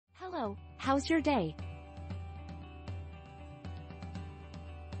Hello, how's your day?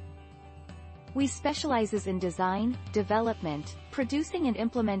 We specializes in design, development, producing and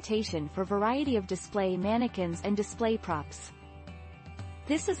implementation for variety of display mannequins and display props.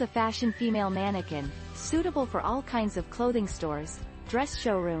 This is a fashion female mannequin, suitable for all kinds of clothing stores, dress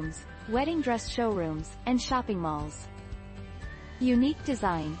showrooms, wedding dress showrooms, and shopping malls. Unique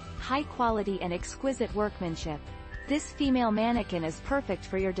design, high quality and exquisite workmanship. This female mannequin is perfect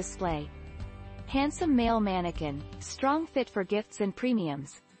for your display. Handsome male mannequin, strong fit for gifts and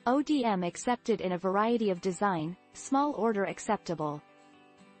premiums. ODM accepted in a variety of design, small order acceptable.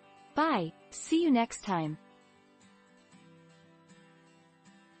 Bye, see you next time.